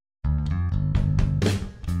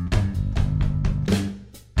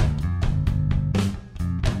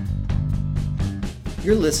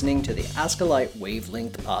You're listening to the ASCILITE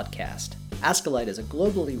Wavelength podcast. ASCILITE is a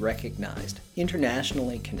globally recognized,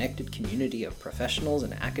 internationally connected community of professionals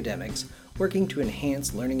and academics working to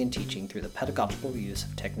enhance learning and teaching through the pedagogical use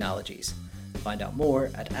of technologies. Find out more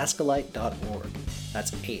at ascilite.org. That's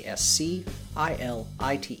ASCILITE.org.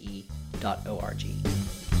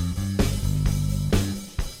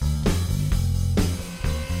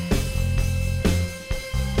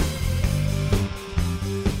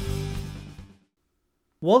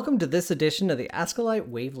 Welcome to this edition of the ASCILITE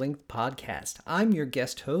Wavelength podcast. I'm your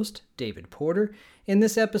guest host, David Porter. In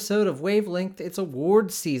this episode of Wavelength, it's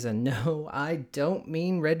awards season. No, I don't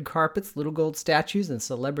mean red carpets, little gold statues, and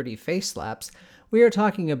celebrity face slaps. We are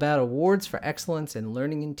talking about awards for excellence in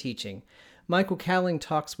learning and teaching. Michael Cowling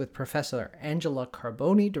talks with Professor Angela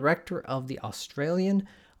Carbone, Director of the Australian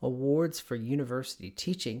Awards for University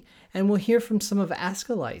Teaching, and we'll hear from some of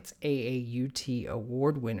ASCILITE's AAUT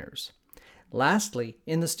Award winners. Lastly,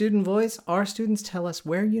 in the student voice, our students tell us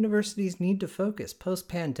where universities need to focus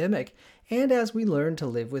post-pandemic and as we learn to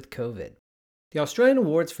live with COVID. The Australian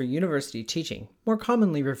Awards for University Teaching, more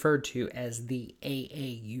commonly referred to as the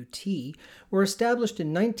AAUT, were established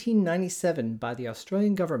in 1997 by the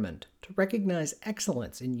Australian government to recognize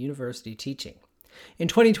excellence in university teaching. In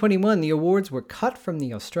 2021, the awards were cut from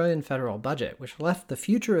the Australian federal budget, which left the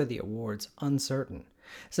future of the awards uncertain.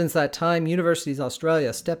 Since that time, Universities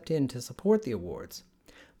Australia stepped in to support the awards.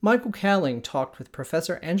 Michael Cowling talked with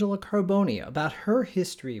Professor Angela Carbone about her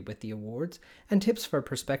history with the awards and tips for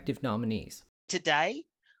prospective nominees. Today,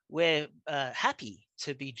 we're happy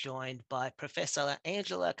to be joined by Professor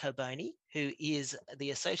Angela Carbone, who is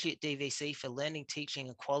the Associate DVC for Learning, Teaching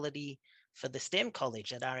and Quality for the STEM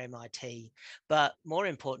College at RMIT, but more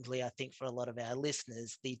importantly, I think for a lot of our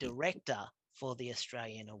listeners, the Director for the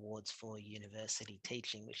Australian Awards for University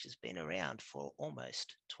Teaching, which has been around for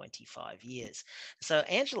almost 25 years. So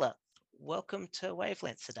Angela, welcome to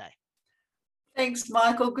Wavelength today. Thanks,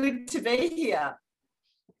 Michael. Good to be here.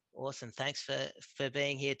 Awesome. Thanks for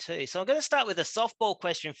being here too. So I'm going to start with a softball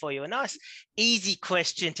question for you, a nice, easy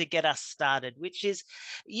question to get us started, which is,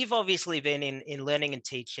 you've obviously been in learning and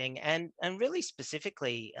teaching and really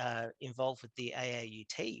specifically involved with the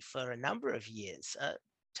AAUT for a number of years.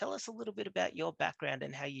 Tell us a little bit about your background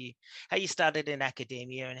and how you started in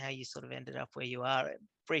academia and how you sort of ended up where you are,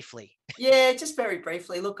 briefly. Yeah, just very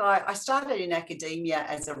briefly. Look, I started in academia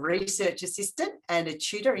as a research assistant and a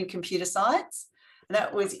tutor in computer science.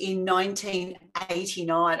 That was in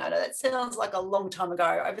 1989. I know that sounds like a long time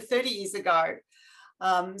ago, over 30 years ago.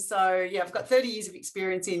 I've got 30 years of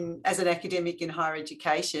experience as an academic in higher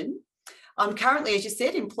education. I'm currently, as you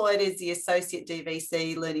said, employed as the Associate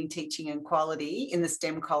DVC Learning, Teaching and Quality in the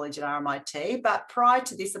STEM College at RMIT. But prior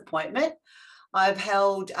to this appointment, I've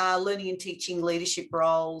held learning and teaching leadership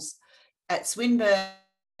roles at Swinburne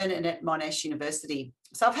and at Monash University.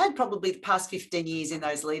 So I've had probably the past 15 years in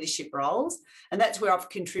those leadership roles, and that's where I've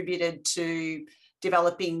contributed to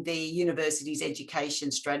developing the university's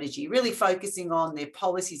education strategy, really focusing on their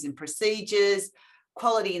policies and procedures,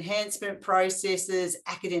 quality enhancement processes,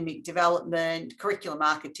 academic development, curriculum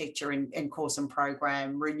architecture, and course and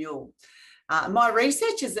program renewal. My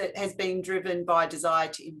research has been driven by a desire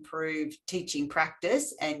to improve teaching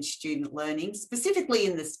practice and student learning, specifically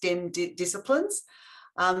in the STEM disciplines,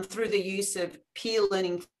 through the use of peer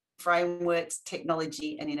learning frameworks,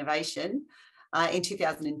 technology and innovation. In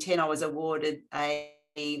 2010, I was awarded a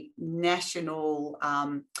national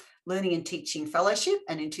Learning and Teaching Fellowship,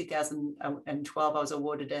 and in 2012 I was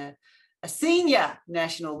awarded a Senior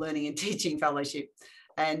National Learning and Teaching Fellowship.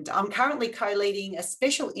 And I'm currently co-leading a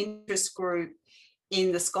special interest group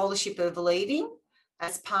in the Scholarship of Leading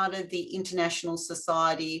as part of the International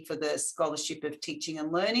Society for the Scholarship of Teaching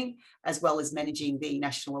and Learning, as well as managing the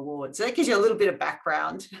National Awards. So that gives you a little bit of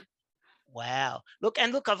background. Wow. Look,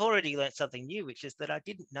 I've already learned something new, which is that I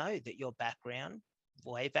didn't know that your background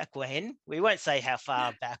way back when, we won't say how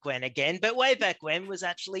far back when again, but way back when was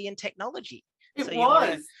actually in technology.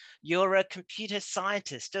 You're a computer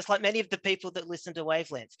scientist, just like many of the people that listen to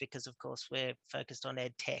Wavelengths, because of course we're focused on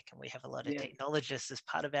ed tech and we have a lot of technologists as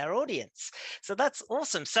part of our audience. So that's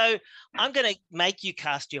awesome. So I'm going to make you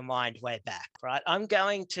cast your mind way back, right? I'm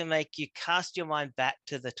going to make you cast your mind back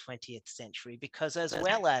to the 20th century, because as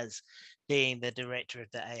well as being the director of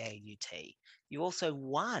the AAUT, you also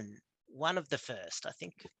won one of the first, I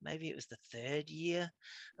think maybe it was the third year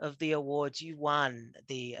of the awards, you won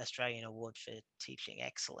the Australian Award for Teaching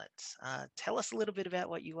Excellence. Tell us a little bit about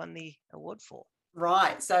what you won the award for.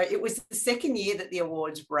 Right. So it was the second year that the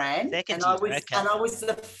awards ran. I was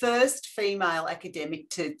the first female academic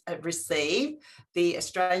to receive the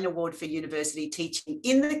Australian Award for University Teaching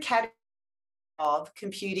in the category of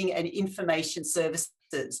computing and information services.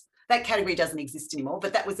 That category doesn't exist anymore,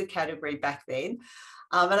 but that was a category back then.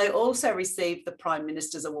 And I also received the Prime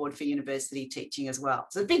Minister's Award for University Teaching as well.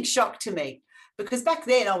 It's a big shock to me because back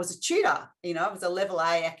then I was a tutor, I was a level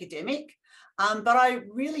A academic, but I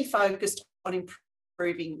really focused on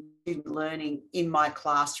improving student learning in my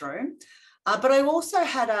classroom. But I also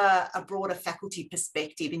had a broader faculty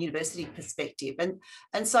perspective and university perspective.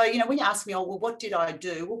 And so, when you ask me, well, what did I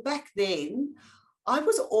do? Well, back then, I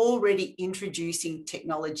was already introducing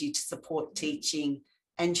technology to support teaching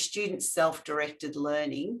and student self-directed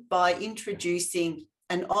learning by introducing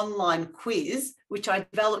an online quiz, which I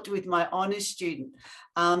developed with my honours student.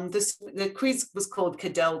 The quiz was called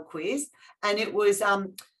Cadell Quiz, and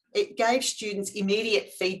it gave students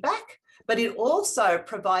immediate feedback, but it also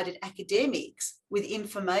provided academics with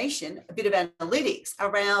information, a bit of analytics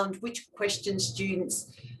around which questions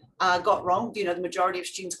students got wrong. The majority of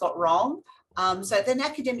students got wrong. So then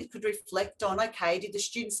academics could reflect on, okay, did the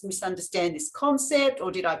students misunderstand this concept,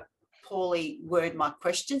 or did I poorly word my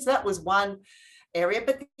questions? That was one area.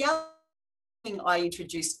 But the other thing I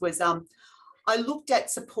introduced was I looked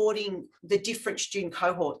at supporting the different student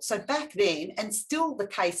cohorts. So back then, and still the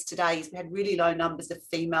case today, is we had really low numbers of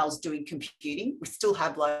females doing computing. We still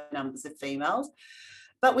have low numbers of females.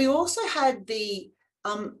 But we also had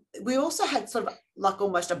sort of like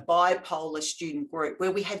almost a bipolar student group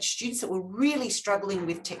where we had students that were really struggling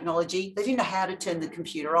with technology. They didn't know how to turn the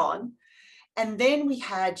computer on. And then we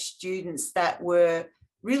had students that were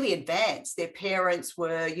really advanced. Their parents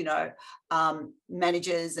were,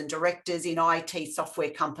 managers and directors in IT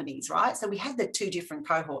software companies, right? So we had the two different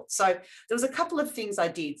cohorts. So there was a couple of things I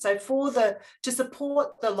did. So to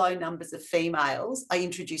support the low numbers of females, I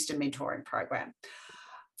introduced a mentoring program.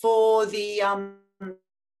 For the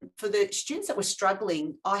students that were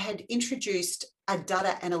struggling, I had introduced a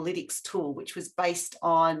data analytics tool, which was based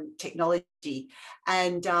on technology.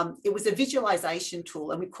 And it was a visualization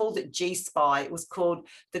tool, and we called it GSPI. It was called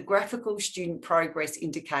the Graphical Student Progress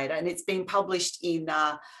Indicator, and it's been published in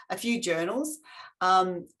a few journals.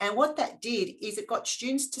 And what that did is it got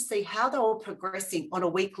students to see how they were progressing on a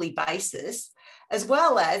weekly basis, as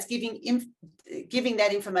well as giving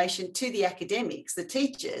that information to the academics, the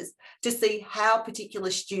teachers, to see how particular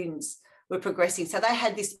students were progressing. So they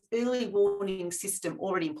had this early warning system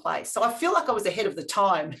already in place. So I feel like I was ahead of the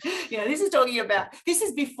time. This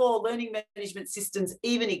is before learning management systems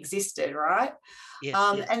even existed, right? Yes,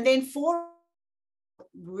 yes. And then for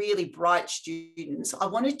really bright students, I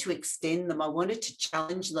wanted to extend them. I wanted to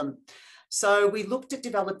challenge them. So we looked at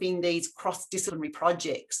developing these cross-disciplinary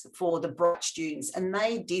projects for the bright students, and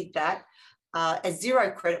they did that at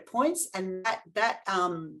 0 credit points. And that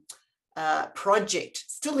project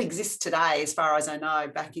still exists today, as far as I know,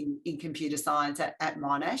 back in computer science at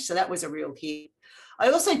Monash. So that was a real hit. I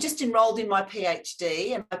also just enrolled in my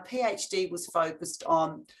PhD, and my PhD was focused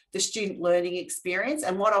on the student learning experience.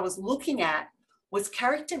 And what I was looking at was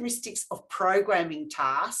characteristics of programming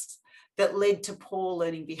tasks that led to poor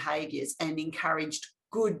learning behaviours and encouraged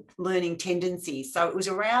good learning tendencies. So it was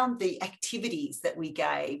around the activities that we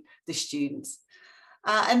gave the students.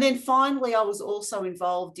 And then finally, I was also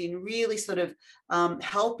involved in really sort of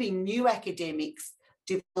helping new academics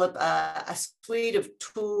develop a suite of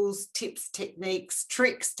tools, tips, techniques,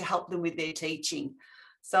 tricks to help them with their teaching.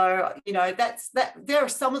 So, there are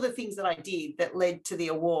some of the things that I did that led to the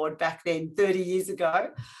award back then 30 years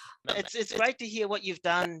ago. It's great to hear what you've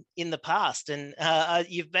done in the past, and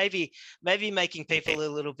you've maybe making people a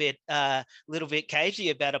little bit cagey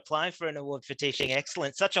about applying for an award for teaching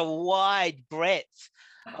excellence. Such a wide breadth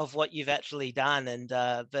of what you've actually done, and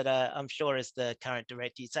but I'm sure as the current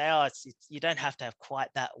director, you'd say, you don't have to have quite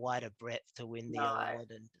that wide a breadth to win the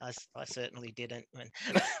award, and I certainly didn't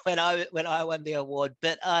when I won the award.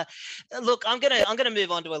 But look, I'm gonna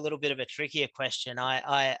move on to a little bit of a trickier question.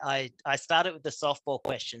 I started with the softball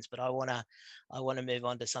questions, but I want to move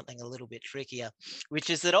on to something a little bit trickier,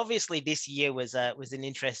 which is that obviously this year was an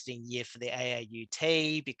interesting year for the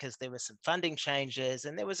AAUT because there were some funding changes,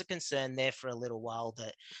 and there was a concern there for a little while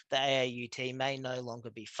that the AAUT may no longer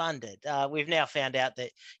be funded. We've now found out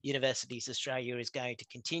that Universities Australia is going to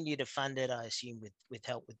continue to fund it, I assume with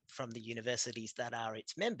help from the universities that are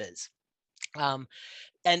its members. And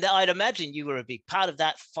I'd imagine you were a big part of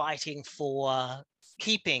that, fighting for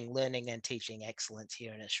keeping learning and teaching excellence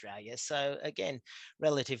here in Australia. So again,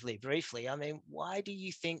 relatively briefly, I mean, why do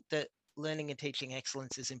you think that learning and teaching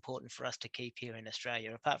excellence is important for us to keep here in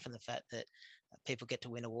Australia, apart from the fact that people get to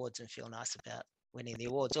win awards and feel nice about winning the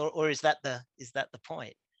awards, or is that the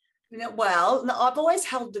point? Well, I've always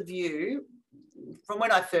held the view from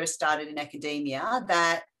when I first started in academia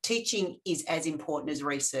that teaching is as important as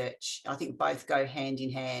research. I think both go hand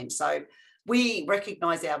in hand. So we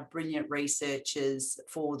recognise our brilliant researchers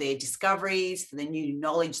for their discoveries, for the new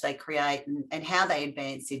knowledge they create, and how they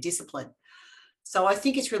advance their discipline. So I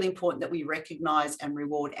think it's really important that we recognise and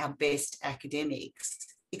reward our best academics,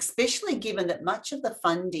 especially given that much of the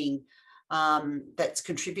funding that's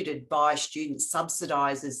contributed by students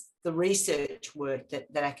subsidises the research work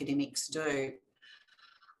that academics do.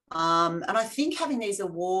 And I think having these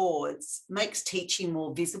awards makes teaching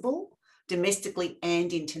more visible domestically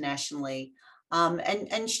and internationally.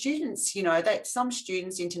 And students, you know, that some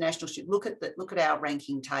students, international students, look at our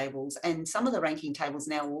ranking tables, and some of the ranking tables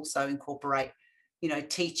now also incorporate, you know,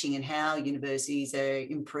 teaching and how universities are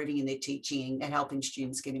improving in their teaching and helping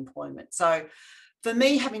students get employment. So for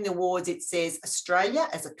me, having the awards, it says Australia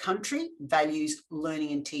as a country values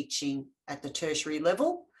learning and teaching at the tertiary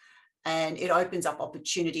level, and it opens up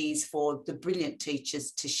opportunities for the brilliant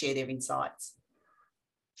teachers to share their insights.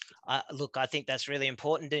 Look, I think that's really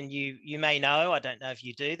important, and you may know, I don't know if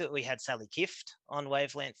you do, that we had Sally Kift on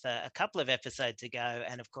Wavelength a couple of episodes ago,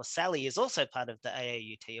 and of course Sally is also part of the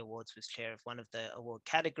AAUT Awards, was chair of one of the award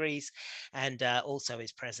categories, and also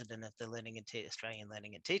is president of the Australian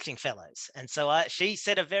Learning and Teaching Fellows. And so she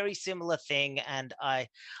said a very similar thing, and I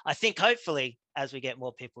think hopefully as we get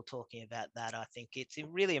more people talking about that, I think it's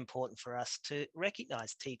really important for us to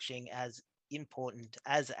recognise teaching as important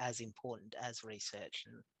as important as research.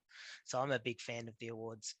 And so I'm a big fan of the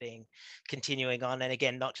awards being continuing on, and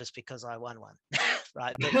again, not just because I won one,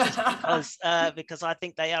 right, but just because I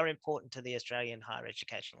think they are important to the Australian higher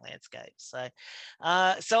education landscape. So,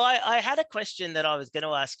 I had a question that I was going to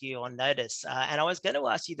ask you on notice, and I was going to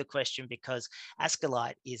ask you the question because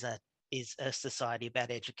ASCILITE is a society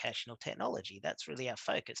about educational technology. That's really our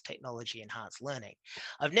focus, technology enhanced learning.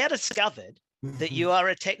 I've now discovered that you are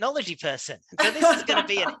a technology person. So this is going to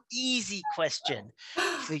be an easy question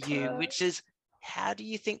for you, which is, how do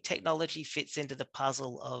you think technology fits into the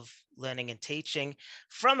puzzle of learning and teaching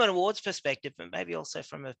from an awards perspective, but maybe also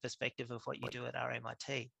from a perspective of what you do at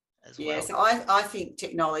RMIT as well? Yeah, so I think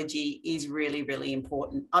technology is really, really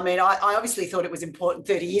important. I mean, I obviously thought it was important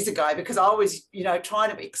 30 years ago because I was, you know,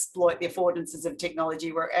 trying to exploit the affordances of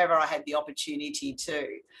technology wherever I had the opportunity to.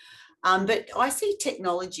 But I see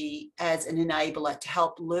technology as an enabler to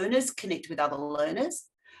help learners connect with other learners,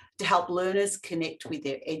 to help learners connect with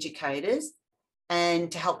their educators,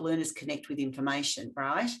 and to help learners connect with information,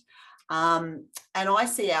 right? And I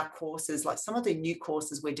see our courses, like some of the new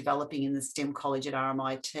courses we're developing in the STEM College at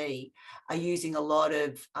RMIT, are using a lot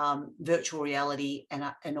of virtual reality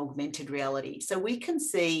and augmented reality. So we can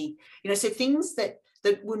see, you know, so things that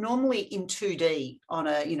were normally in 2D on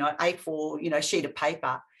a, you know, A4, you know, sheet of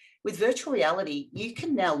paper. With virtual reality, you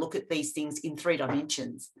can now look at these things in 3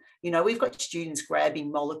 dimensions. You know, we've got students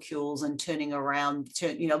grabbing molecules and turning around,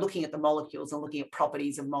 you know, looking at the molecules and looking at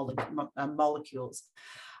properties of molecules.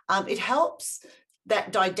 It helps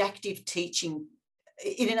that didactic teaching.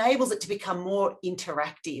 It enables it to become more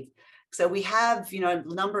interactive. So we have, you know,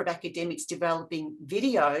 a number of academics developing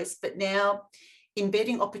videos, but now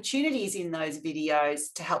embedding opportunities in those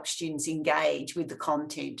videos to help students engage with the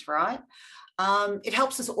content, right? It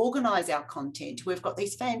helps us organise our content. We've got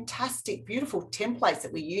these fantastic, beautiful templates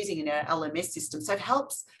that we're using in our LMS system. So it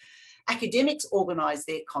helps academics organise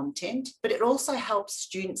their content, but it also helps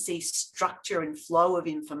students see structure and flow of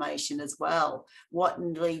information as well, what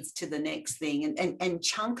leads to the next thing, and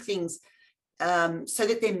chunk things so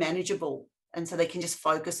that they're manageable. And so they can just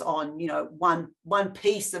focus on, you know, one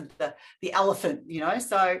piece of the elephant, you know.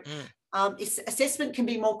 So assessment can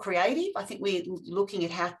be more creative. I think we're looking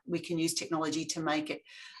at how we can use technology to make it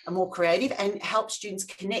more creative and help students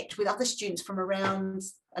connect with other students from around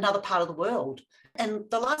another part of the world. And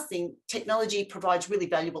the last thing, technology provides really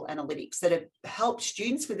valuable analytics that help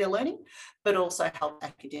students with their learning, but also help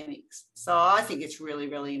academics. So I think it's really,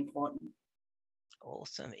 really important.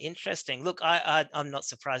 Awesome. Interesting. Look, I'm not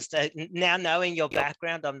surprised. Now knowing your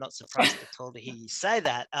background, I'm not surprised at all to hear you say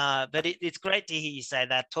that. But it's great to hear you say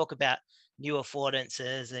that. Talk about new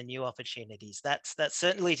affordances and new opportunities. That's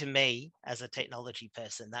certainly, to me as a technology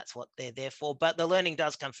person, that's what they're there for. But the learning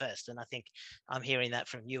does come first. And I think I'm hearing that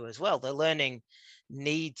from you as well. The learning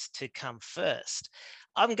needs to come first.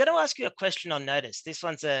 I'm going to ask you a question on notice. This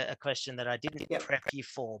one's a question that I didn't prep you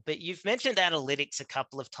for, but you've mentioned analytics a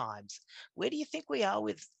couple of times. Where do you think we are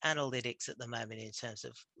with analytics at the moment in terms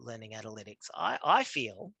of learning analytics? I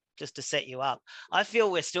feel, just to set you up, I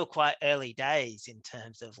feel we're still quite early days in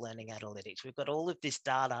terms of learning analytics. We've got all of this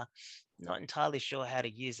data, not entirely sure how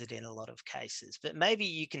to use it in a lot of cases, but maybe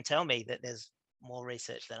you can tell me that there's more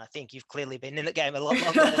research than I think. You've clearly been in the game a lot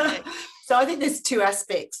longer than me. So I think there's two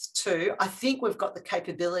aspects too. I think we've got the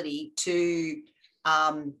capability to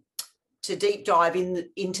deep dive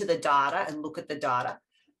into the data and look at the data.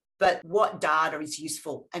 But what data is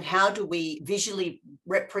useful and how do we visually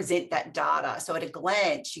represent that data? So at a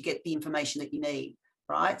glance, you get the information that you need,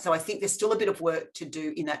 right? So I think there's still a bit of work to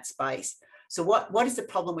do in that space. So what is the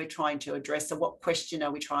problem we're trying to address? So what question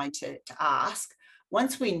are we trying to ask?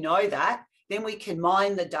 Once we know that, then we can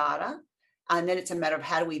mine the data, and then it's a matter of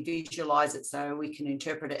how do we visualize it so we can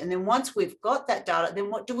interpret it. And then once we've got that data,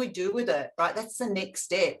 then what do we do with it, right? That's the next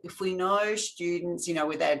step. If we know students,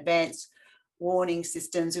 with our advanced warning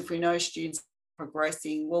systems, if we know students are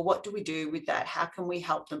progressing, well, what do we do with that? How can we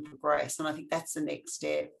help them progress? And I think that's the next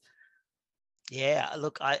step. Yeah,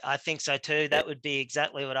 look, I think so too. That would be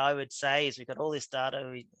exactly what I would say is we've got all this data,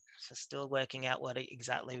 we're still working out what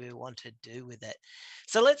exactly we want to do with it.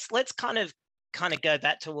 So let's kind of go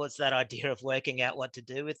back towards that idea of working out what to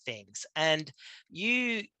do with things. And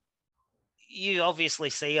you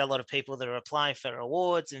obviously see a lot of people that are applying for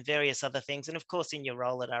awards and various other things. And of course, in your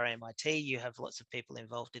role at RMIT, you have lots of people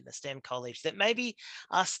involved in the STEM college that maybe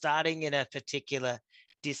are starting in a particular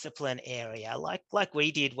discipline area, like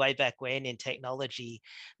we did way back when in technology,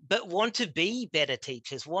 but want to be better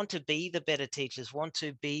teachers, want to be the better teachers, want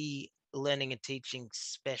to be learning and teaching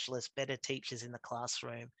specialists, better teachers in the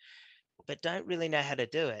classroom, but don't really know how to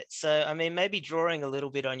do it. So, I mean, maybe drawing a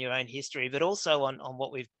little bit on your own history, but also on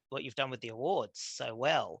what you've done with the awards so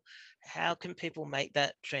well. How can people make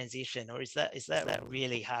that transition, or is that a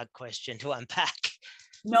really hard question to unpack?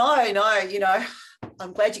 No,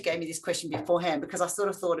 I'm glad you gave me this question beforehand, because I sort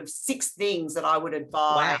of thought of 6 things that I would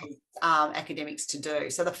advise academics to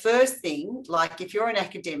do. So the first thing, like if you're an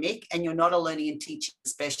academic and you're not a learning and teaching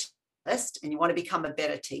specialist and you want to become a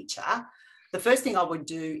better teacher, the first thing I would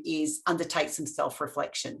do is undertake some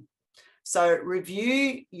self-reflection. So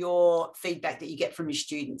review your feedback that you get from your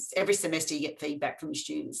students. Every semester you get feedback from your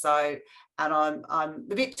students. So, and I'm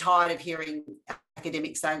a bit tired of hearing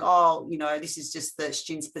academics saying, oh, this is just the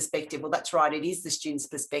student's perspective. Well, that's right, it is the student's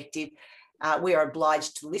perspective. We are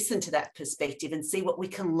obliged to listen to that perspective and see what we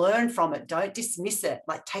can learn from it. Don't dismiss it.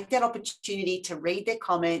 Like, take that opportunity to read their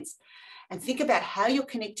comments and think about how you're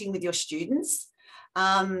connecting with your students,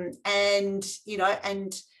 and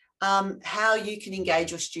how you can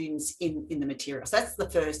engage your students in the materials. That's the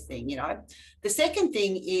first thing, The second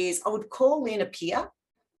thing is I would call in a peer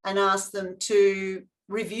and ask them to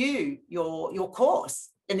review your course.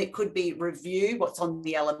 And it could be review what's on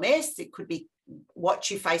the LMS. It could be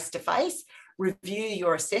watch you face-to-face, review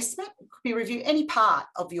your assessment. It could be review any part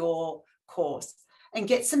of your course and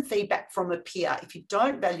get some feedback from a peer. If you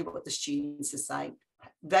don't value what the students are saying,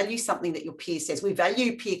 value something that your peer says. We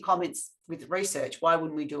value peer comments with research. Why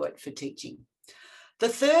wouldn't we do it for teaching? The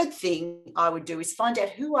third thing I would do is find out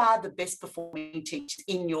who are the best performing teachers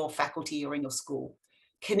in your faculty or in your school.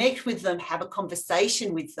 Connect with them, have a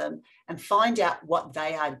conversation with them, and find out what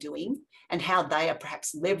they are doing and how they are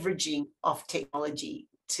perhaps leveraging off technology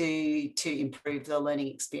to improve the learning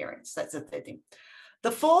experience. That's the third thing.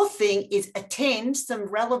 The fourth thing is attend some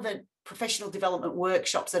relevant professional development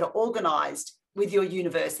workshops that are organised with your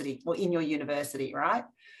university or in your university, right?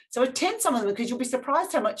 So attend some of them, because you'll be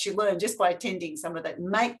surprised how much you learn just by attending some of that.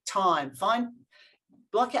 Make time,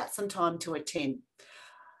 block out some time to attend.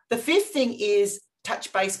 The fifth thing is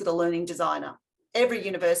touch base with a learning designer. Every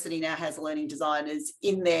university now has learning designers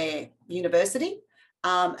in their university,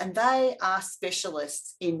 and they are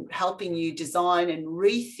specialists in helping you design and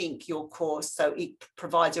rethink your course so it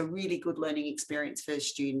provides a really good learning experience for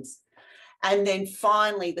students. And then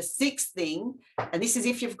finally, the sixth thing, and this is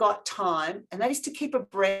if you've got time, and that is to keep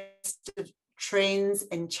abreast of trends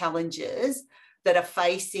and challenges that are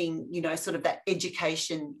facing, sort of that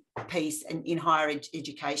education piece and in higher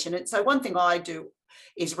education. And so one thing I do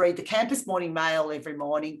is read the Campus Morning Mail every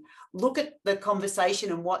morning, look at the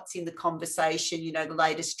conversation and what's in the conversation, the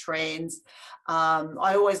latest trends.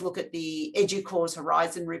 I always look at the EduCore's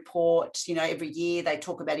Horizon report. Every year they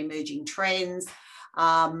talk about emerging trends.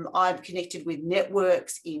 I'm connected with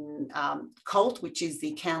networks in CALT, which is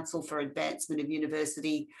the Council for Advancement of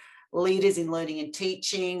University Leaders in Learning and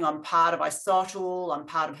Teaching. I'm part of ISOTL, I'm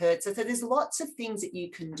part of HERTZ. So there's lots of things that you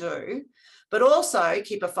can do, but also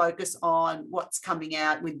keep a focus on what's coming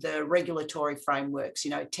out with the regulatory frameworks,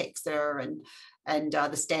 TEXA and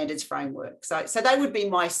the standards framework. So they would be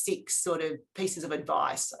my 6 sort of pieces of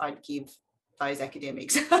advice I'd give those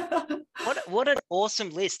academics. What an awesome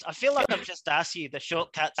list. I feel like I've just asked you the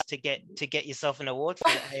shortcuts to get yourself an award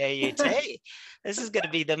from AAUT. This is going to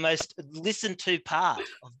be the most listened to part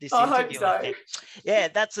of this interview, I hope so. I think. Yeah,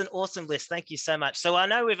 that's an awesome list. Thank you so much. So I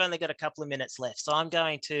know we've only got a couple of minutes left. So I'm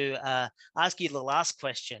going to ask you the last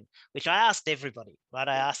question, which I asked everybody, right?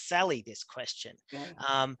 I asked Sally this question.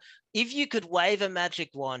 Yeah. If you could wave a magic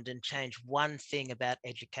wand and change one thing about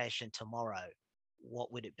education tomorrow,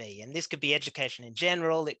 what would it be? And this could be education in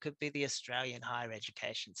general. It could be the Australian higher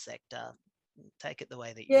education sector. Take it the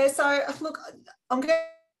way that you want. So look, I'm going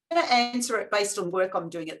to answer it based on work I'm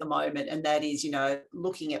doing at the moment. And that is,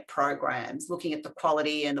 looking at programs, looking at the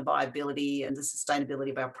quality and the viability and the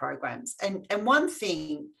sustainability of our programs. And one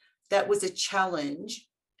thing that was a challenge,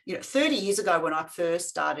 30 years ago when I first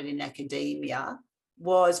started in academia,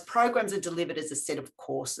 was programs are delivered as a set of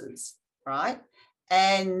courses, right?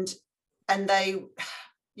 And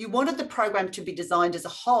you wanted the program to be designed as a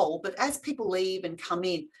whole, but as people leave and come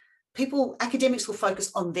in, academics will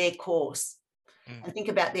focus on their course and think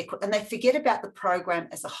about and they forget about the program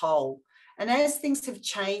as a whole. And as things have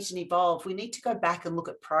changed and evolved, we need to go back and look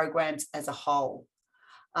at programs as a whole.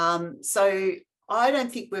 So I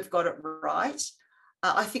don't think we've got it right.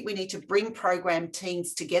 I think we need to bring program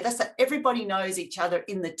teams together so everybody knows each other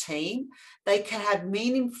in the team. They can have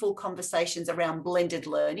meaningful conversations around blended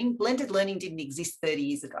learning. Blended learning didn't exist 30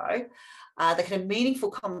 years ago. They can have meaningful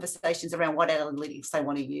conversations around what analytics they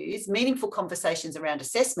want to use, meaningful conversations around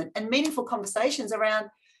assessment, and meaningful conversations around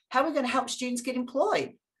how we're going to help students get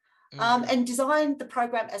employed, and design the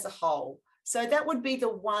program as a whole. So that would be the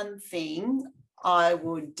one thing I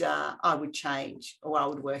would change, or I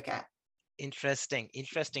would work at. Interesting.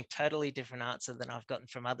 Totally different answer than I've gotten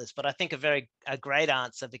from others, but I think a great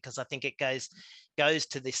answer, because I think it goes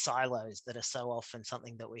to the silos that are so often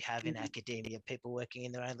something that we have in academia, people working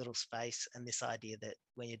in their own little space, and this idea that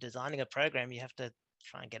when you're designing a program, you have to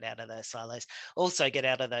try and get out of those silos. Also get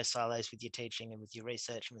out of those silos with your teaching and with your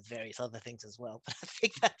research and with various other things as well. But I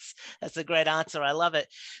think that's a great answer. I love it.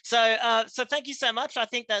 So thank you so much. I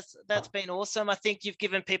think that's been awesome. I think you've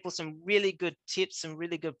given people some really good tips, some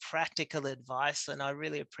really good practical advice, and I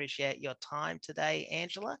really appreciate your time today,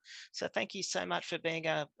 Angela. So thank you so much for being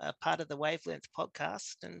a part of the Wavelength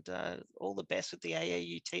podcast, and all the best with the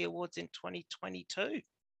AAUT Awards in 2022.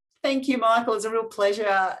 Thank you, Michael. It's a real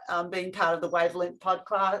pleasure being part of the Wavelength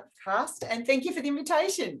podcast, and thank you for the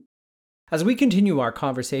invitation. As we continue our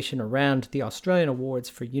conversation around the Australian Awards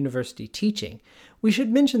for University Teaching, we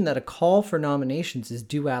should mention that a call for nominations is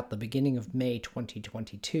due out the beginning of May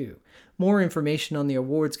 2022. More information on the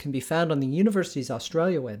awards can be found on the Universities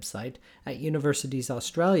Australia website at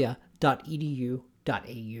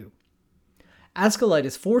universitiesaustralia.edu.au. ASCILITE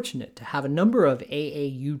is fortunate to have a number of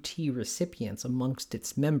AAUT recipients amongst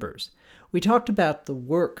its members. We talked about the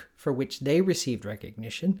work for which they received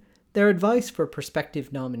recognition, their advice for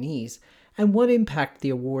prospective nominees, and what impact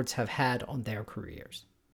the awards have had on their careers.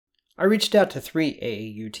 I reached out to 3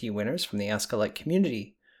 AAUT winners from the ASCILITE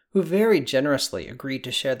community, who very generously agreed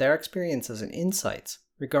to share their experiences and insights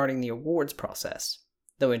regarding the awards process.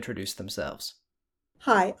 They'll introduce themselves.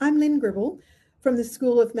 Hi, I'm Lynn Gribble from the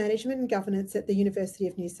School of Management and Governance at the University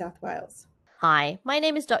of New South Wales. Hi, my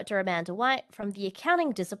name is Dr. Amanda White from the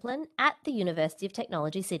Accounting Discipline at the University of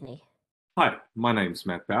Technology, Sydney. Hi, my name's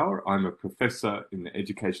Matt Bauer. I'm a professor in the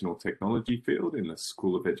educational technology field in the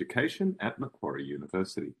School of Education at Macquarie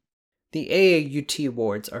University. The AAUT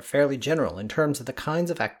Awards are fairly general in terms of the kinds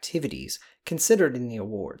of activities considered in the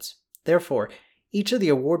awards. Therefore, each of the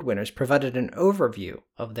award winners provided an overview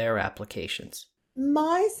of their applications.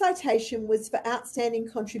 My citation was for outstanding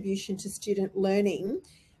contribution to student learning,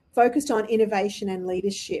 focused on innovation and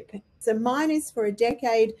leadership. So mine is for a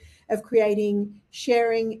decade of creating,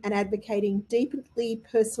 sharing and advocating deeply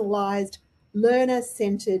personalised,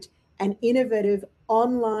 learner-centred and innovative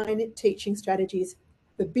online teaching strategies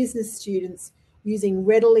for business students using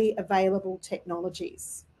readily available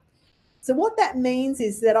technologies. So what that means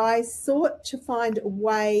is that I sought to find a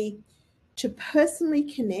way to personally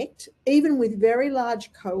connect, even with very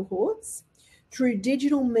large cohorts, through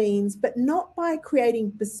digital means, but not by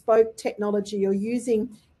creating bespoke technology or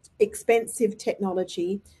using expensive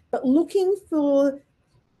technology, but looking for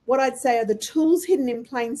what I'd say are the tools hidden in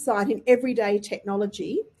plain sight in everyday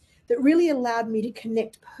technology that really allowed me to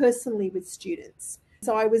connect personally with students.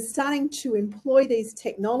 So I was starting to employ these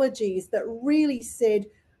technologies that really said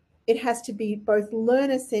it has to be both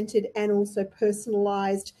learner-centered and also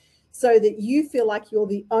personalized, so that you feel like you're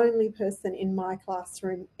the only person in my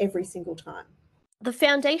classroom every single time. The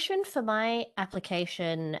foundation for my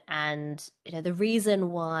application and the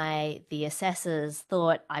reason why the assessors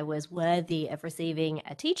thought I was worthy of receiving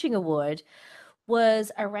a teaching award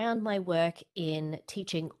was around my work in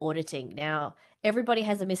teaching auditing. Now, everybody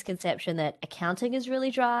has a misconception that accounting is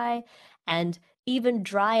really dry, and even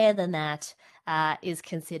drier than that is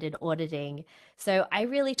considered auditing. So I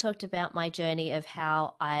really talked about my journey of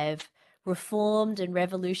how I've reformed and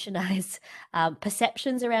revolutionized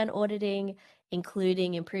perceptions around auditing,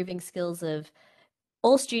 including improving skills of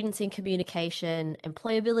all students in communication,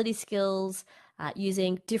 employability skills,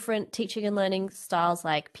 using different teaching and learning styles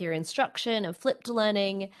like peer instruction and flipped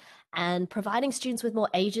learning, and providing students with more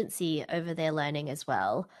agency over their learning as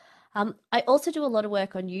well. I also do a lot of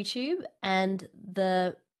work on YouTube, and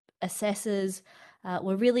the assessors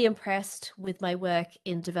were really impressed with my work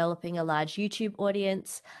in developing a large YouTube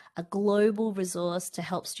audience, a global resource to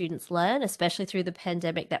help students learn, especially through the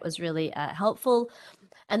pandemic. That was really helpful.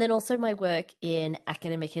 And then also my work in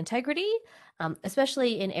academic integrity,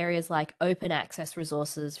 especially in areas like open access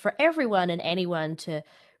resources for everyone and anyone to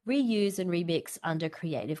reuse and remix under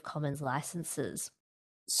Creative Commons licenses.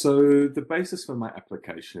 So the basis for my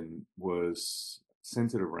application was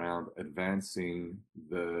centered around advancing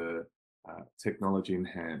the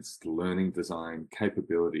technology-enhanced learning design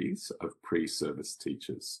capabilities of pre-service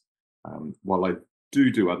teachers. While I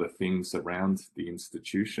do other things around the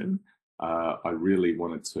institution, I really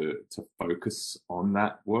wanted to focus on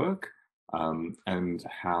that work and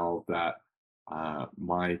how that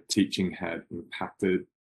my teaching had impacted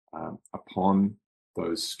upon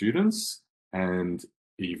those students, and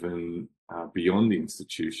even beyond the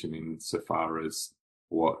institution insofar as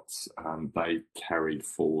what they carried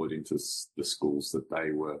forward into the schools that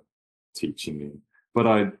they were teaching in. But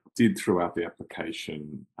I did throughout the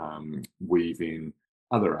application weave in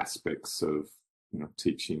other aspects of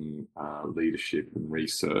teaching leadership and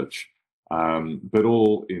research, but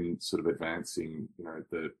all in sort of advancing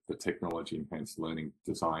the technology enhanced learning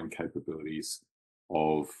design capabilities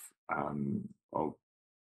of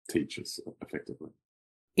teachers effectively.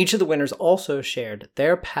 Each of the winners also shared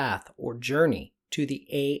their path or journey to the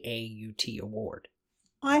AAUT Award.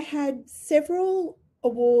 I had several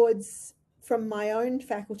awards from my own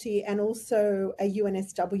faculty and also a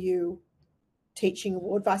UNSW teaching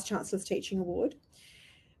award, Vice Chancellor's Teaching Award.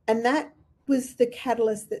 And that was the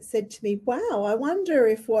catalyst that said to me, wow, I wonder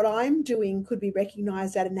if what I'm doing could be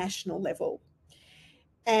recognised at a national level.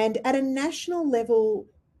 And at a national level,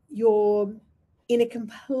 you're in a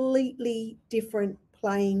completely different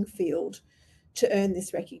playing field to earn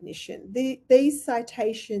this recognition. These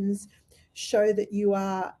citations show that you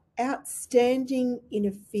are outstanding in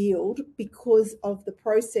a field because of the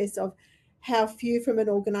process of how few from an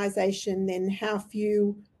organisation, then how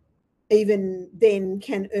few even then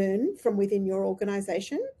can earn from within your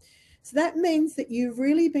organisation. So that means that you've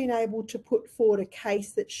really been able to put forward a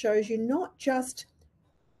case that shows you're not just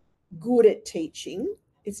good at teaching.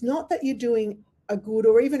 It's not that you're doing a good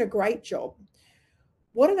or even a great job.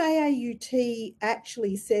 What an AAUT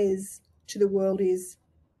actually says to the world is,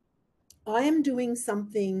 I am doing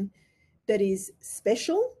something that is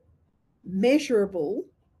special, measurable,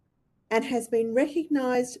 and has been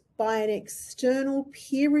recognised by an external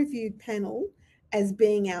peer-reviewed panel as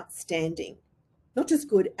being outstanding. Not just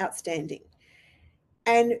good, outstanding.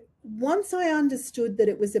 And once I understood that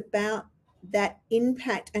it was about that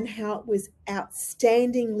impact and how it was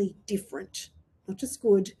outstandingly different, not just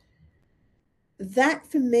good,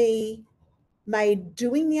 that for me made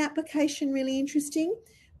doing the application really interesting.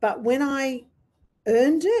 But when I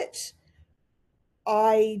earned it,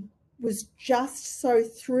 I was just so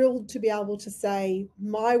thrilled to be able to say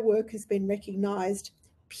my work has been recognised,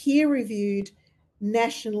 peer-reviewed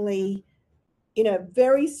nationally in a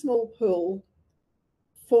very small pool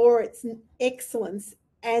for its excellence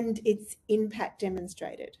and its impact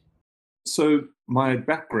demonstrated. So my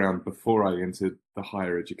background before I entered the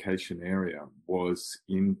higher education area was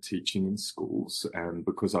in teaching in schools, and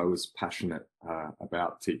because I was passionate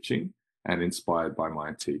about teaching and inspired by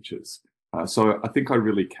my teachers. So I think I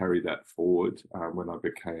really carried that forward when I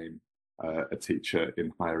became a teacher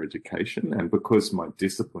in higher education. And because my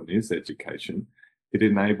discipline is education, it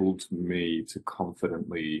enabled me to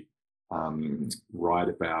confidently write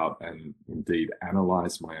about and indeed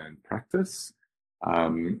analyze my own practice,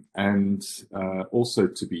 and also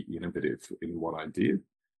to be innovative in what I did.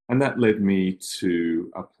 And that led me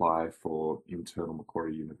to apply for internal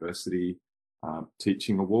Macquarie University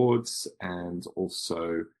teaching awards, and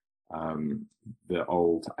also the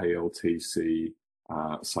old ALTC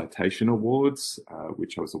citation awards,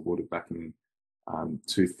 which I was awarded back in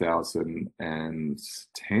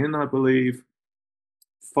 2010, I believe.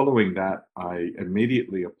 Following that, I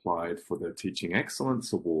immediately applied for the Teaching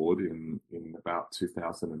Excellence Award in about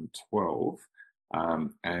 2012,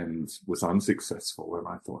 and was unsuccessful. And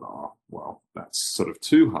I thought, oh, well, that's sort of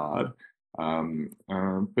too hard.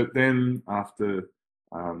 But then after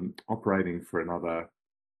operating for another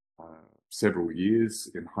several years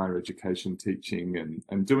in higher education teaching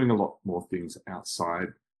and doing a lot more things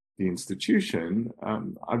outside the institution,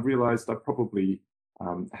 I realized I probably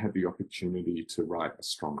had the opportunity to write a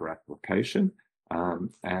stronger application.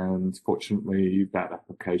 And fortunately, that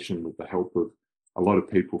application, with the help of a lot of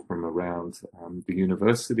people from around the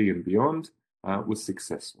university and beyond, was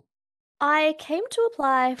successful. I came to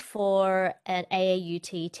apply for an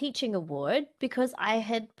AAUT Teaching Award because I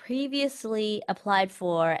had previously applied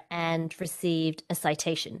for and received a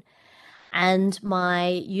citation. And my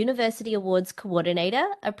University Awards coordinator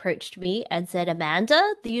approached me and said, Amanda,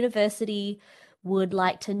 the university would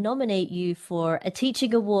like to nominate you for a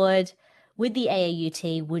teaching award with the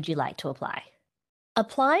AAUT. Would you like to apply?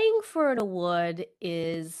 Applying for an award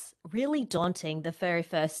is really daunting the very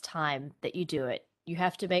first time that you do it. You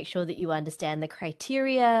have to make sure that you understand the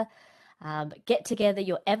criteria, get together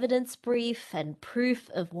your evidence brief and proof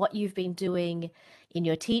of what you've been doing in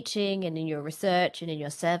your teaching and in your research and in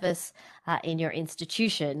your service in your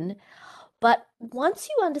institution. But once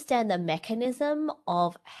you understand the mechanism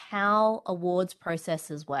of how awards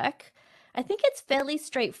processes work, I think it's fairly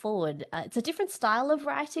straightforward. It's a different style of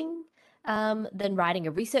writing than writing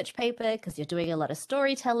a research paper because you're doing a lot of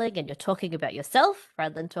storytelling and you're talking about yourself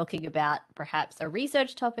rather than talking about perhaps a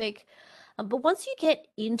research topic. But once you get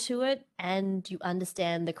into it and you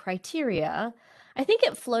understand the criteria, I think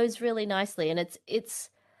it flows really nicely, and it's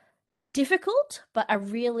difficult but a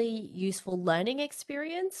really useful learning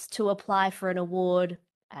experience to apply for an award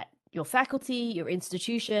at your faculty, your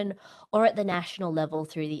institution, or at the national level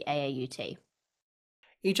through the AAUT.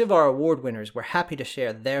 Each of our award winners were happy to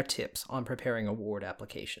share their tips on preparing award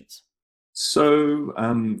applications. So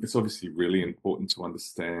it's obviously really important to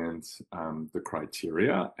understand the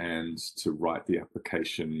criteria and to write the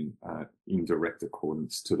application in direct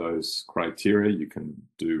accordance to those criteria. You can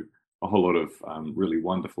do a whole lot of really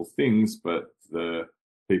wonderful things, but the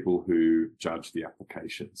people who judge the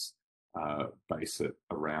applications base it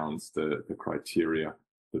around the criteria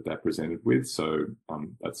that they're presented with. So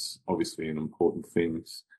that's obviously an important thing.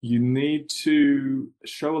 You need to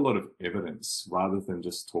show a lot of evidence rather than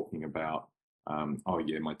just talking about, oh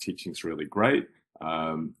yeah, my teaching's really great.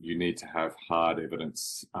 You need to have hard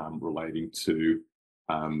evidence relating to,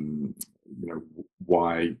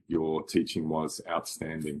 why your teaching was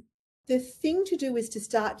outstanding. The thing to do is to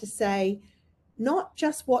start to say, not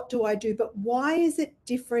just what do I do, but why is it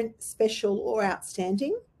different, special, or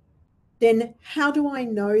outstanding? Then how do I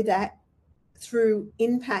know that through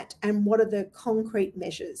impact, and what are the concrete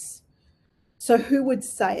measures? So who would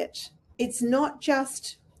say it? It's not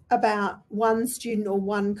just about one student or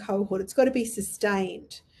one cohort. It's got to be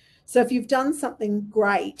sustained. So if you've done something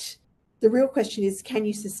great, the real question is, can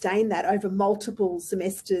you sustain that over multiple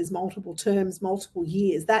semesters, multiple terms, multiple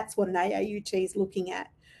years? That's what an AAUT is looking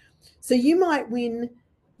at. So you might win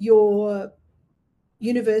your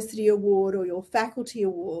university award or your faculty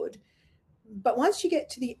award, but once you get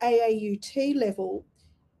to the AAUT level,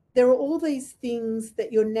 there are all these things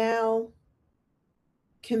that you're now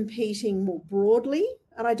competing more broadly.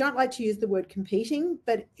 And I don't like to use the word competing,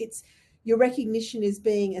 but it's your recognition is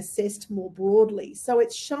being assessed more broadly. So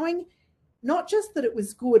it's showing not just that it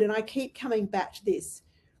was good, and I keep coming back to this,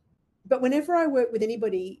 but whenever I work with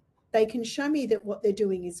anybody, they can show me that what they're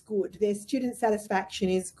doing is good. Their student satisfaction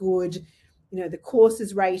is good. The course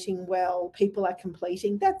is rating well, people are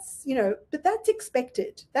completing. That's, but that's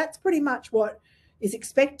expected. That's pretty much what is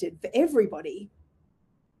expected for everybody.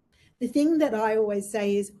 The thing that I always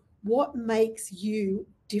say is, what makes you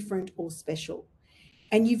different or special?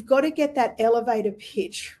 And you've got to get that elevator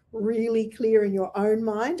pitch really clear in your own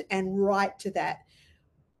mind and write to that.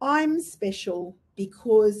 I'm special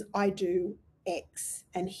because I do X.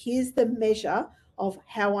 And here's the measure of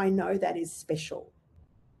how I know that is special.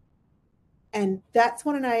 And that's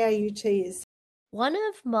what an AAUT is. One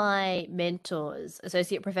of my mentors,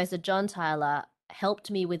 Associate Professor John Tyler,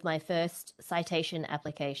 helped me with my first citation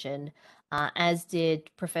application, as did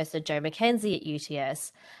Professor Joe McKenzie at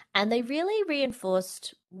UTS. And they really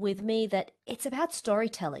reinforced with me that it's about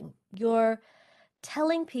storytelling. You're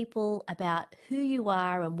telling people about who you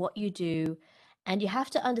are and what you do, and you have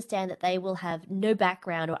to understand that they will have no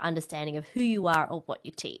background or understanding of who you are or what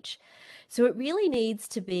you teach. So it really needs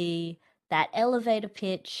to be that elevator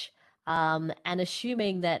pitch, and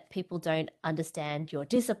assuming that people don't understand your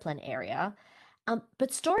discipline area,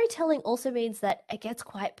 But storytelling also means that it gets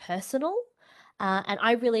quite personal. And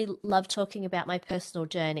I really love talking about my personal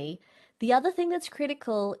journey. The other thing that's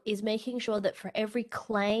critical is making sure that for every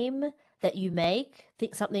claim that you make,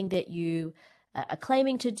 think something that you are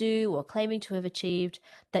claiming to do or claiming to have achieved,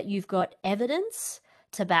 that you've got evidence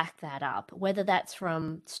to back that up, whether that's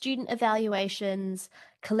from student evaluations,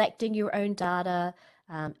 collecting your own data,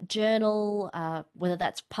 journal, whether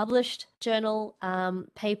that's published journal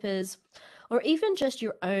papers, or even just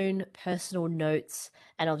your own personal notes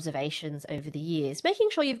and observations over the years. Making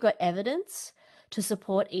sure you've got evidence to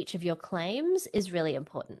support each of your claims is really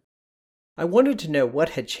important. I wanted to know what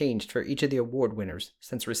had changed for each of the award winners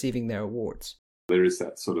since receiving their awards. There is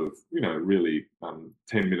that sort of, really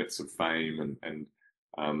 10 minutes of fame and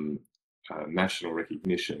national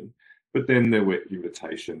recognition. But then there were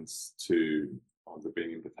invitations to, there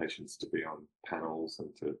being invitations to be on panels and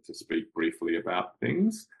to speak briefly about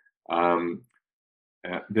things.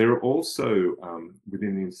 There are also,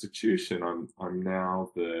 within the institution, I'm now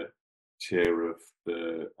the chair of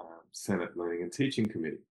the Senate Learning and Teaching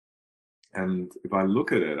Committee. And if I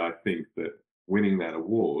look at it, I think that winning that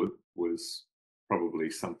award was probably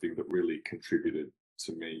something that really contributed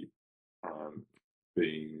to me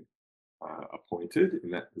being appointed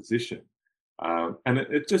in that position. And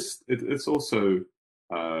it's also,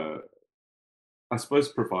 I suppose,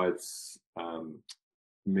 provides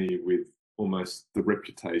me with almost the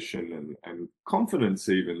reputation and confidence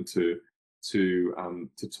even to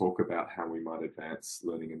talk about how we might advance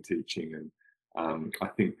learning and teaching. And I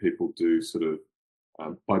think people do sort of,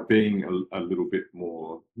 by being a little bit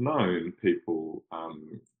more known, people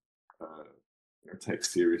take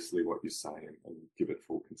seriously what you say and give it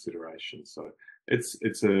full consideration. So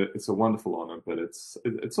it's a wonderful honor, but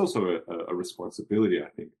it's also a responsibility. I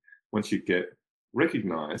think once you get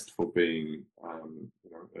recognized for being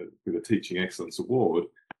with a Teaching Excellence Award,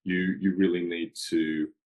 you really need to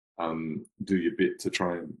do your bit to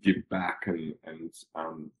try and give back and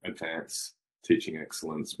advance teaching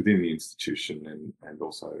excellence within the institution and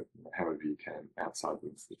also however you can outside the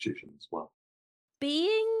institution as well.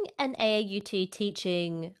 Being an AAUT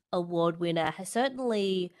Teaching Award winner has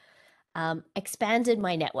certainly expanded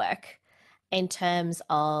my network in terms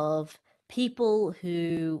of people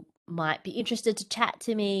who might be interested to chat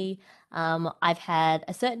to me. I've had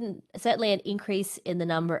certainly an increase in the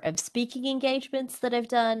number of speaking engagements that I've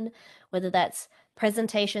done, whether that's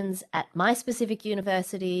presentations at my specific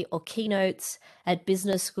university or keynotes at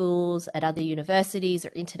business schools, at other universities or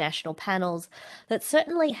international panels. That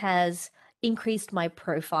certainly has increased my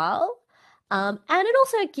profile. And it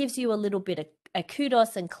also gives you a little bit of a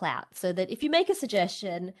kudos and clout, so that if you make a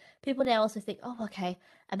suggestion, people now also think, oh, okay,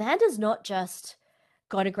 Amanda's not just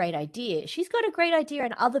got a great idea. She's got a great idea,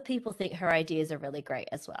 and other people think her ideas are really great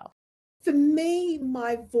as well. For me,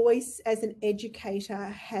 my voice as an educator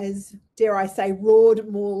has, dare I say, roared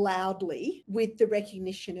more loudly with the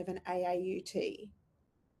recognition of an AAUT.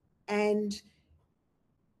 And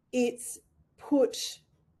it's put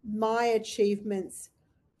my achievements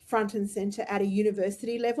front and center at a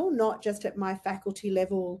university level, not just at my faculty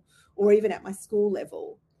level or even at my school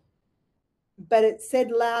level. But it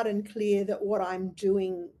said loud and clear that what I'm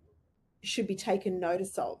doing should be taken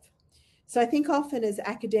notice of. So I think often as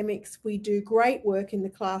academics, we do great work in the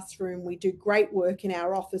classroom, we do great work in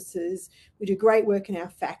our offices, we do great work in our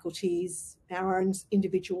faculties, our own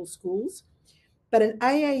individual schools. But an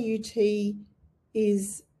AAUT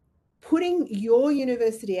is putting your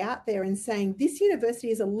university out there and saying, this university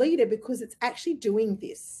is a leader because it's actually doing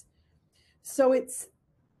this. So it's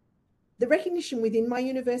the recognition within my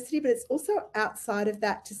university, but it's also outside of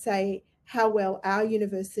that to say how well our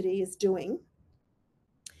university is doing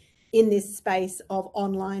in this space of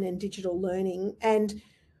online and digital learning. And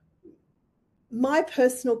my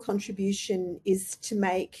personal contribution is to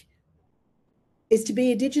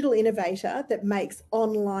be a digital innovator that makes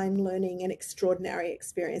online learning an extraordinary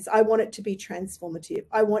experience. I want it to be transformative.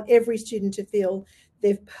 I want every student to feel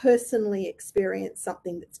they've personally experienced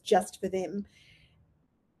something that's just for them.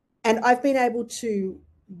 And I've been able to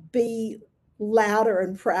be louder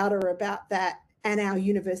and prouder about that. And our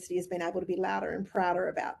university has been able to be louder and prouder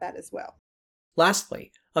about that as well.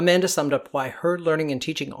 Lastly, Amanda summed up why her learning and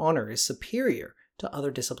teaching honor is superior to other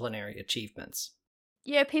disciplinary achievements.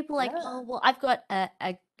 Yeah, people like, oh, well, I've got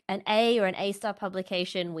an A or an A-star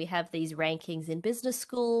publication. We have these rankings in business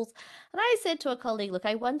schools. And I said to a colleague, look,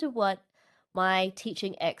 I wonder what my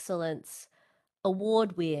teaching excellence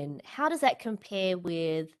award win, how does that compare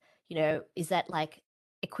with, is that like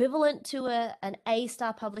equivalent to an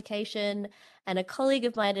A-star publication? And a colleague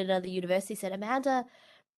of mine at another university said, Amanda,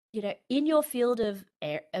 in your field of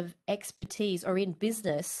expertise or in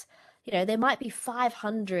business, there might be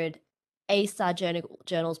 500 A-star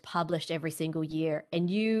journals published every single year, and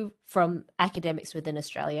you from academics within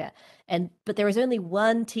Australia, but there is only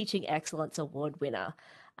one Teaching Excellence Award winner.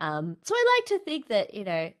 So I like to think that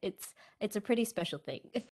it's a pretty special thing.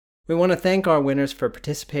 We want to thank our winners for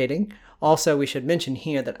participating. Also, we should mention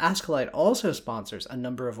here that ASCILITE also sponsors a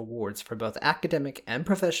number of awards for both academic and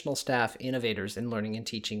professional staff innovators in learning and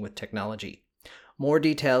teaching with technology. More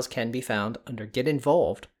details can be found under Get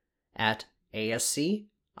Involved at ASCILITE.org.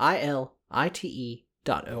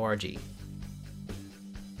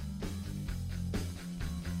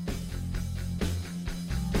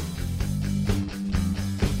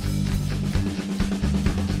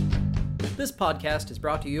 This podcast is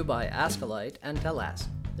brought to you by ASCILITE and DELAS,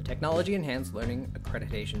 the Technology Enhanced Learning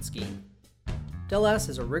Accreditation Scheme. DELAS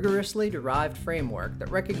is a rigorously derived framework that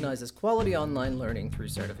recognizes quality online learning through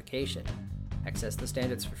certification. Access the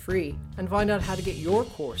standards for free and find out how to get your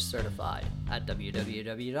course certified at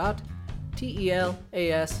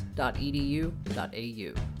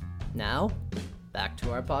www.telas.edu.au. Now, back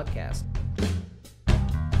to our podcast.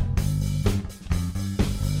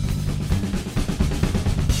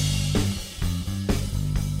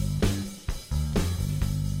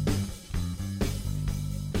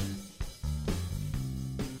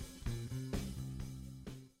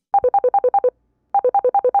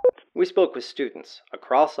 We spoke with students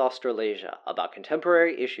across Australasia about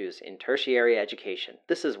contemporary issues in tertiary education.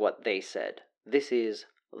 This is what they said. This is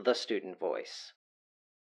the student voice.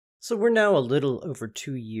 So we're now a little over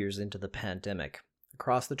 2 years into the pandemic.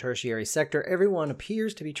 Across the tertiary sector, everyone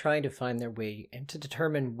appears to be trying to find their way and to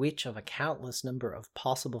determine which of a countless number of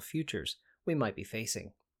possible futures we might be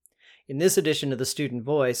facing. In this edition of The Student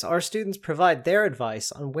Voice, our students provide their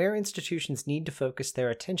advice on where institutions need to focus their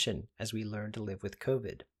attention as we learn to live with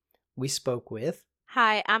COVID. We spoke with...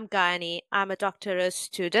 Hi, I'm Gayani. I'm a doctoral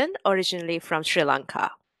student originally from Sri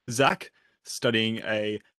Lanka. Zach, studying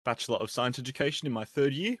a Bachelor of Science Education in my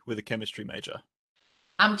third year with a chemistry major.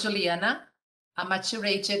 I'm Juliana. I'm a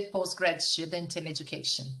curated postgrad student in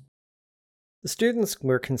education. The students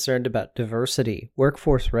were concerned about diversity,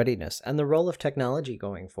 workforce readiness, and the role of technology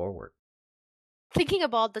going forward. Thinking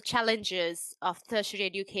about the challenges of tertiary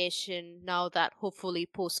education now that hopefully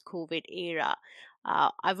post-COVID era,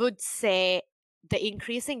 I would say the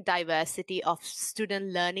increasing diversity of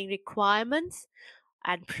student learning requirements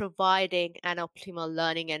and providing an optimal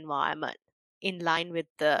learning environment in line with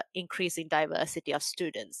the increasing diversity of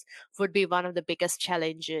students would be one of the biggest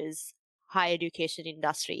challenges higher education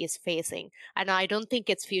industry is facing. And I don't think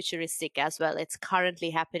it's futuristic as well. It's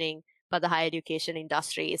currently happening, but the higher education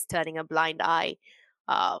industry is turning a blind eye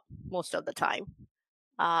most of the time.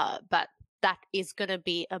 But that is going to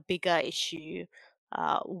be a bigger issue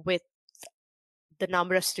with the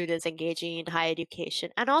number of students engaging in higher education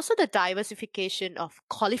and also the diversification of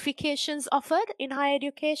qualifications offered in higher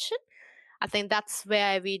education. I think that's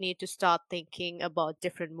where we need to start thinking about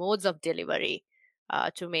different modes of delivery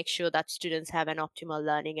to make sure that students have an optimal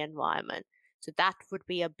learning environment. So that would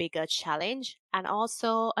be a bigger challenge. And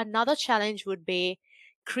also another challenge would be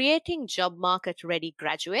creating job market ready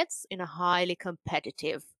graduates in a highly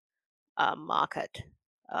competitive market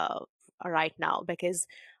right now, because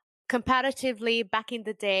comparatively back in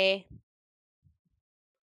the day,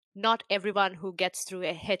 not everyone who gets through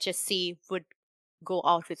a HSC would go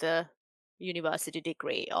out with a university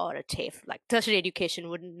degree or a TAFE. Like tertiary education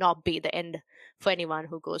would not be the end for anyone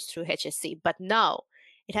who goes through HSC. But now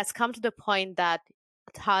it has come to the point that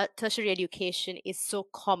tertiary education is so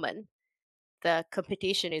common, the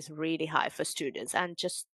competition is really high for students, and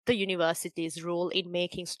just the university's role in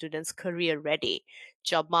making students career ready,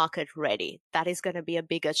 job market ready, that is going to be a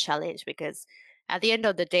bigger challenge, because at the end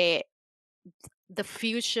of the day, the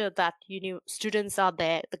future that students are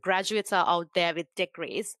there, the graduates are out there with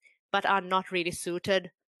degrees, but are not really suited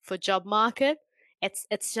for job market.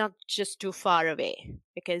 It's not just too far away,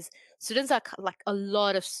 because students are like a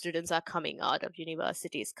lot of students are coming out of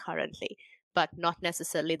universities currently, but not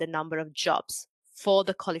necessarily the number of jobs for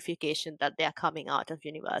the qualification that they are coming out of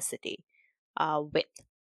university with.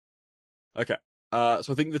 Okay. So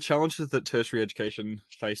I think the challenges that tertiary education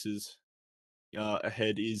faces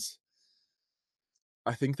ahead is,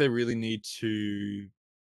 I think they really need to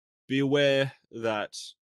be aware that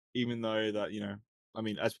even though that, I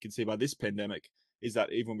mean, as we can see by this pandemic, is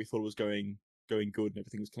that even when we thought it was going good and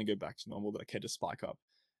everything was going to go back to normal, that it can just spike up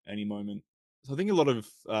any moment. So I think a lot of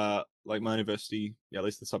like my university, at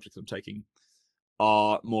least the subjects I'm taking,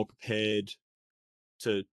 are more prepared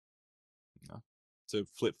to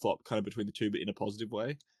flip flop kind of between the two, but in a positive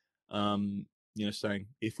way. saying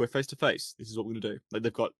if we're face to face, this is what we're going to do. Like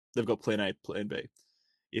they've got plan A, plan B.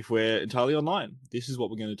 If we're entirely online, this is what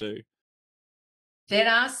we're going to do. There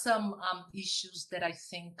are some issues that I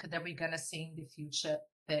think that we're going to see in the future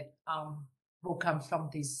that will come from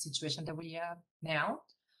this situation that we are now,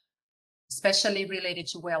 especially related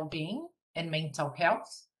to well-being and mental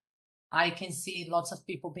health. I can see lots of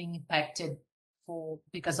people being impacted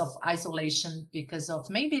because of isolation, because of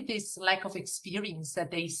maybe this lack of experience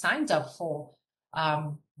that they signed up for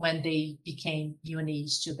when they became uni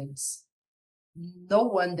students. No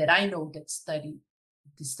one that I know that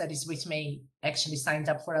studies with me actually signed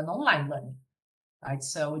up for an online learning, right?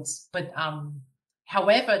 So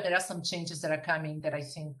however, there are some changes that are coming that I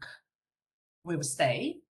think will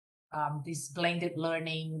stay. This blended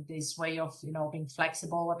learning, this way of, being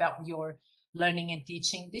flexible about your learning and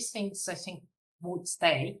teaching, these things I think would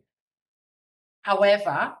stay.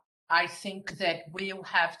 However, I think that we'll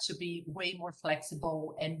have to be way more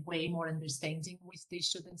flexible and way more understanding with the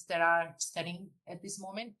students that are studying at this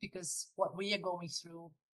moment, because what we are going through,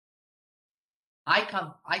 I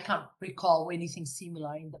can't recall anything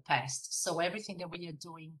similar in the past. So everything that we are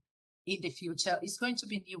doing in the future is going to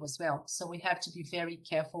be new as well. So we have to be very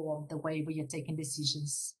careful on the way we are taking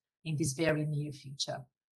decisions in this very near future.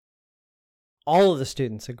 All of the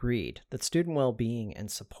students agreed that student well-being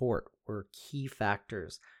and support were key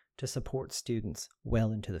factors to support students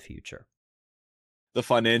well into the future. The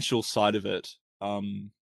financial side of it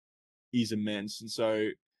is immense. And so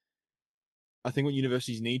I think what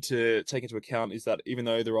universities need to take into account is that even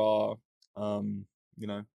though there are,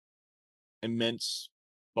 immense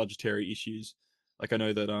budgetary issues, like I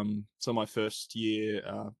know that some of my first year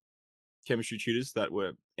chemistry tutors that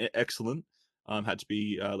were excellent had to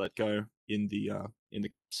be let go in the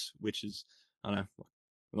which is, I don't know,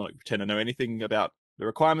 I'm not pretend to know anything about the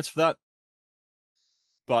requirements for that,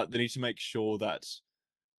 but they need to make sure that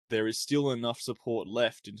there is still enough support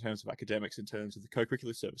left in terms of academics, in terms of the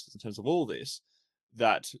co-curricular services, in terms of all this,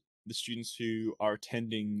 that the students who are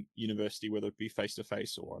attending university, whether it be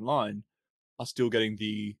face-to-face or online, are still getting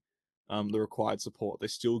the required support. They're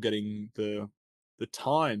still getting the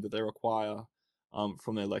time that they require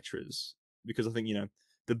from their lecturers. Because I think,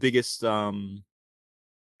 the biggest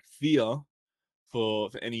fear for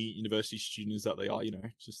any university student is that they are,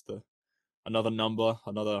 just another number,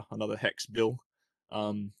 another hex bill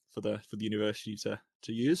for the university to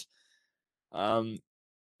use. And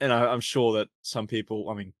I'm sure that some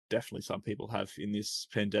people, definitely some people have in this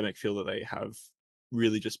pandemic feel that they have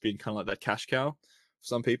really just been kind of like that cash cow for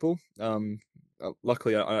some people.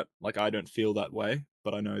 Luckily, I don't feel that way,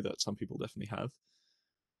 but I know that some people definitely have.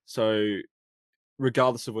 So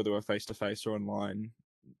regardless of whether we're face-to-face or online,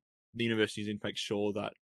 the universities need to make sure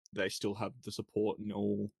that they still have the support in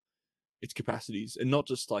all its capacities, and not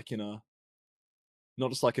just like in a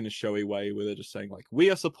showy way where they're just saying like, we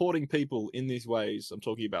are supporting people in these ways. I'm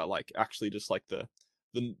talking about like actually just like the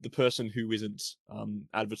person who isn't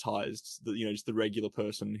advertised, just the regular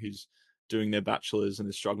person who's doing their bachelor's and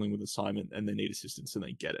is struggling with assignment and they need assistance and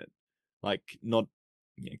they get it. Like, not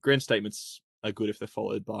grand statements are good if they're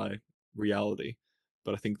followed by reality,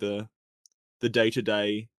 but I think the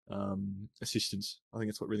day-to-day assistance, I think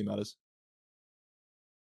it's what really matters.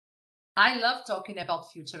 I love talking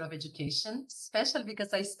about future of education, especially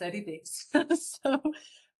because I study this. So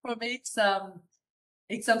for me,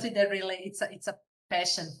 it's something that really it's a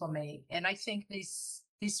passion for me, and I think this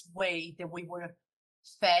way that we were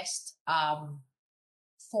fast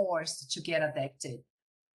forced to get adapted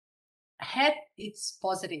had its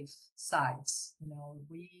positive sides.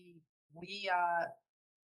 We are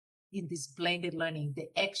in this blended learning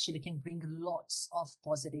that actually can bring lots of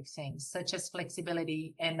positive things, such as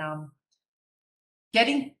flexibility and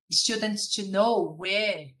getting students to know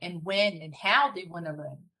where and when and how they want to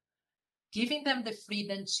learn, giving them the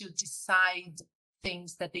freedom to decide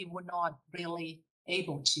things that they were not really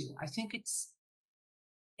able to. I think it's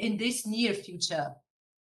in this near future,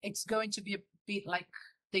 it's going to be a bit like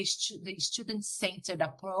the student-centered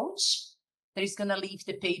approach that is going to leave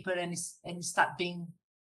the paper and start being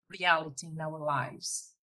reality in our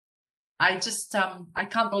lives. I just I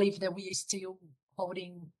can't believe that we are still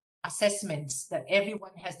holding assessments, that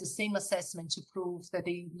everyone has the same assessment to prove that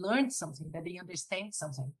they learned something, that they understand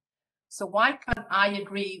something. So why can't I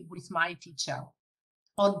agree with my teacher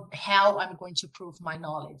on how I'm going to prove my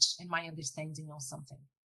knowledge and my understanding of something?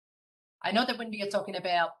 I know that when we are talking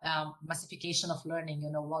about massification of learning,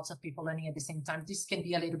 lots of people learning at the same time, this can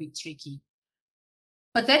be a little bit tricky.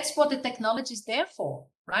 But that's what the technology is there for,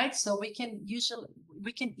 right? So we can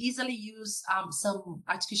easily use some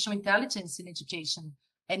artificial intelligence in education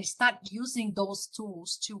and start using those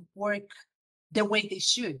tools to work the way they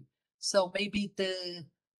should. So maybe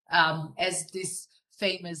as this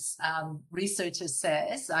famous researcher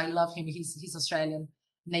says, I love him, he's Australian,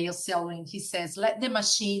 Neil Selwyn, he says, let the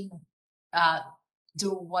machine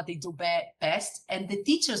do what they do best, and the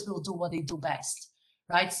teachers will do what they do best,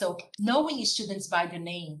 right? So knowing students by their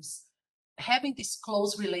names, having this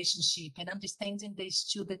close relationship and understanding the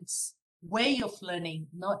students' way of learning,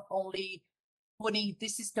 not only putting,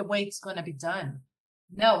 this is the way it's going to be done.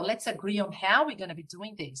 No, let's agree on how we're going to be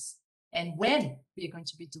doing this and when we're going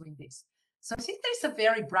to be doing this. So I think there's a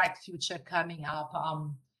very bright future coming up,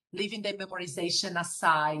 leaving the memorization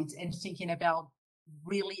aside and thinking about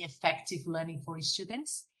really effective learning for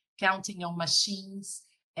students, counting on machines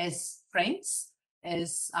as friends,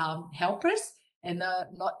 as helpers, and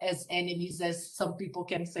not as enemies, as some people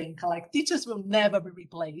can think. Like, teachers will never be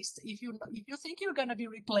replaced. If you think you're going to be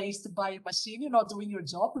replaced by a machine, you're not doing your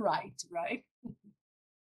job right?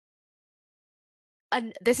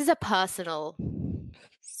 And this is a personal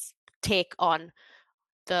take on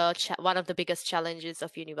one of the biggest challenges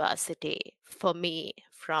of university for me,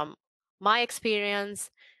 from my experience,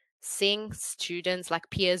 seeing students like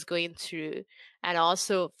peers going through, and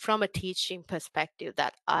also from a teaching perspective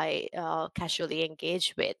that I casually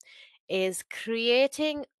engage with, is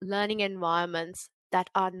creating learning environments that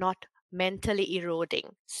are not mentally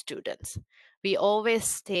eroding students. We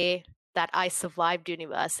always say that I survived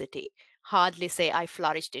university, hardly say I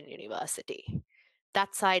flourished in university.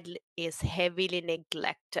 That side is heavily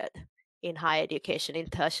neglected in higher education, in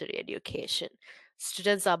tertiary education.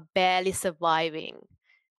 Students are barely surviving.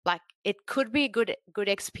 Like, it could be good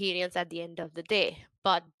experience at the end of the day,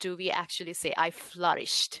 but do we actually say I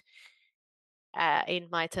flourished in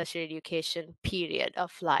my tertiary education period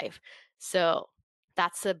of life? So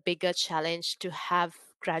that's a bigger challenge, to have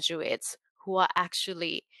graduates who are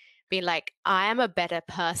actually being like, I am a better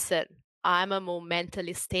person, I'm a more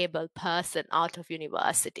mentally stable person out of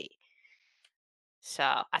university. So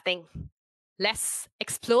I think less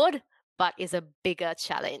explored, but is a bigger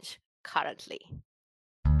challenge currently.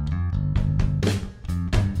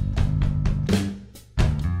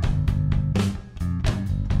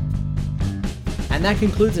 And that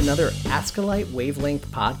concludes another ASCILITE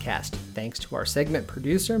Wavelength podcast. Thanks to our segment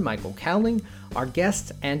producer, Michael Cowling, our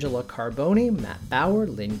guests, Angela Carbone, Matt Bauer,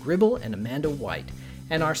 Lynn Gribble, and Amanda White,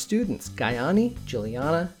 and our students, Gayani,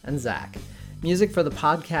 Juliana, and Zach. Music for the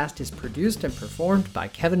podcast is produced and performed by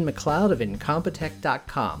Kevin McLeod of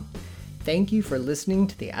Incompetech.com. Thank you for listening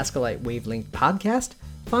to the ASCILITE Wavelength podcast.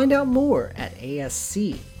 Find out more at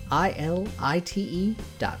ASCILITE.org.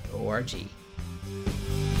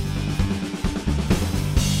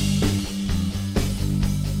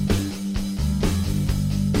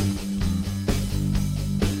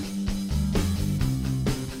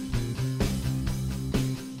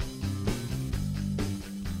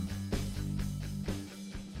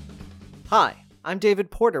 Hi, I'm David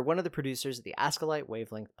Porter, one of the producers of the ASCILITE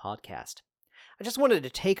Wavelength podcast. I just wanted to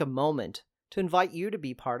take a moment to invite you to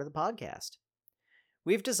be part of the podcast.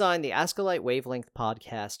 We've designed the ASCILITE Wavelength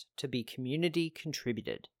podcast to be community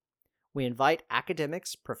contributed. We invite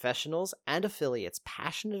academics, professionals, and affiliates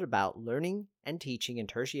passionate about learning and teaching in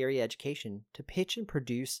tertiary education to pitch and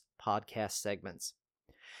produce podcast segments.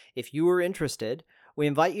 If you are interested, we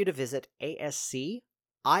invite you to visit ASCILITE.org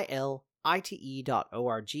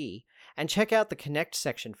and check out the Connect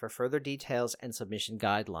section for further details and submission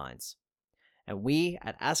guidelines. And we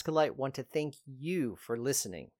at ASCILITE want to thank you for listening